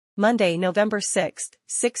Monday, November 6th,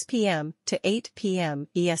 6 p.m. to 8 p.m.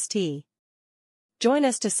 EST. Join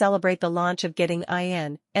us to celebrate the launch of Getting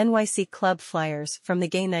In, NYC Club Flyers from the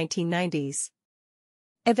Gay 1990s.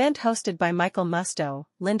 Event hosted by Michael Musto,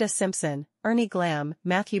 Linda Simpson, Ernie Glam,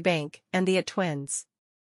 Matthew Bank, and the Twins.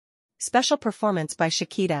 Special performance by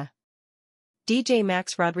Shakita. DJ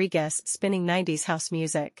Max Rodriguez spinning 90s house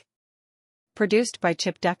music. Produced by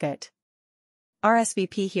Chip Duckett.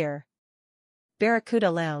 RSVP here. Barracuda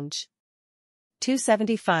Lounge.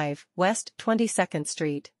 275 West 22nd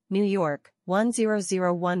Street, New York,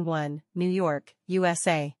 10011, New York,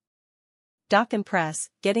 USA. Doc and Press,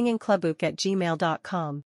 gettinginclubbook@gmail.com.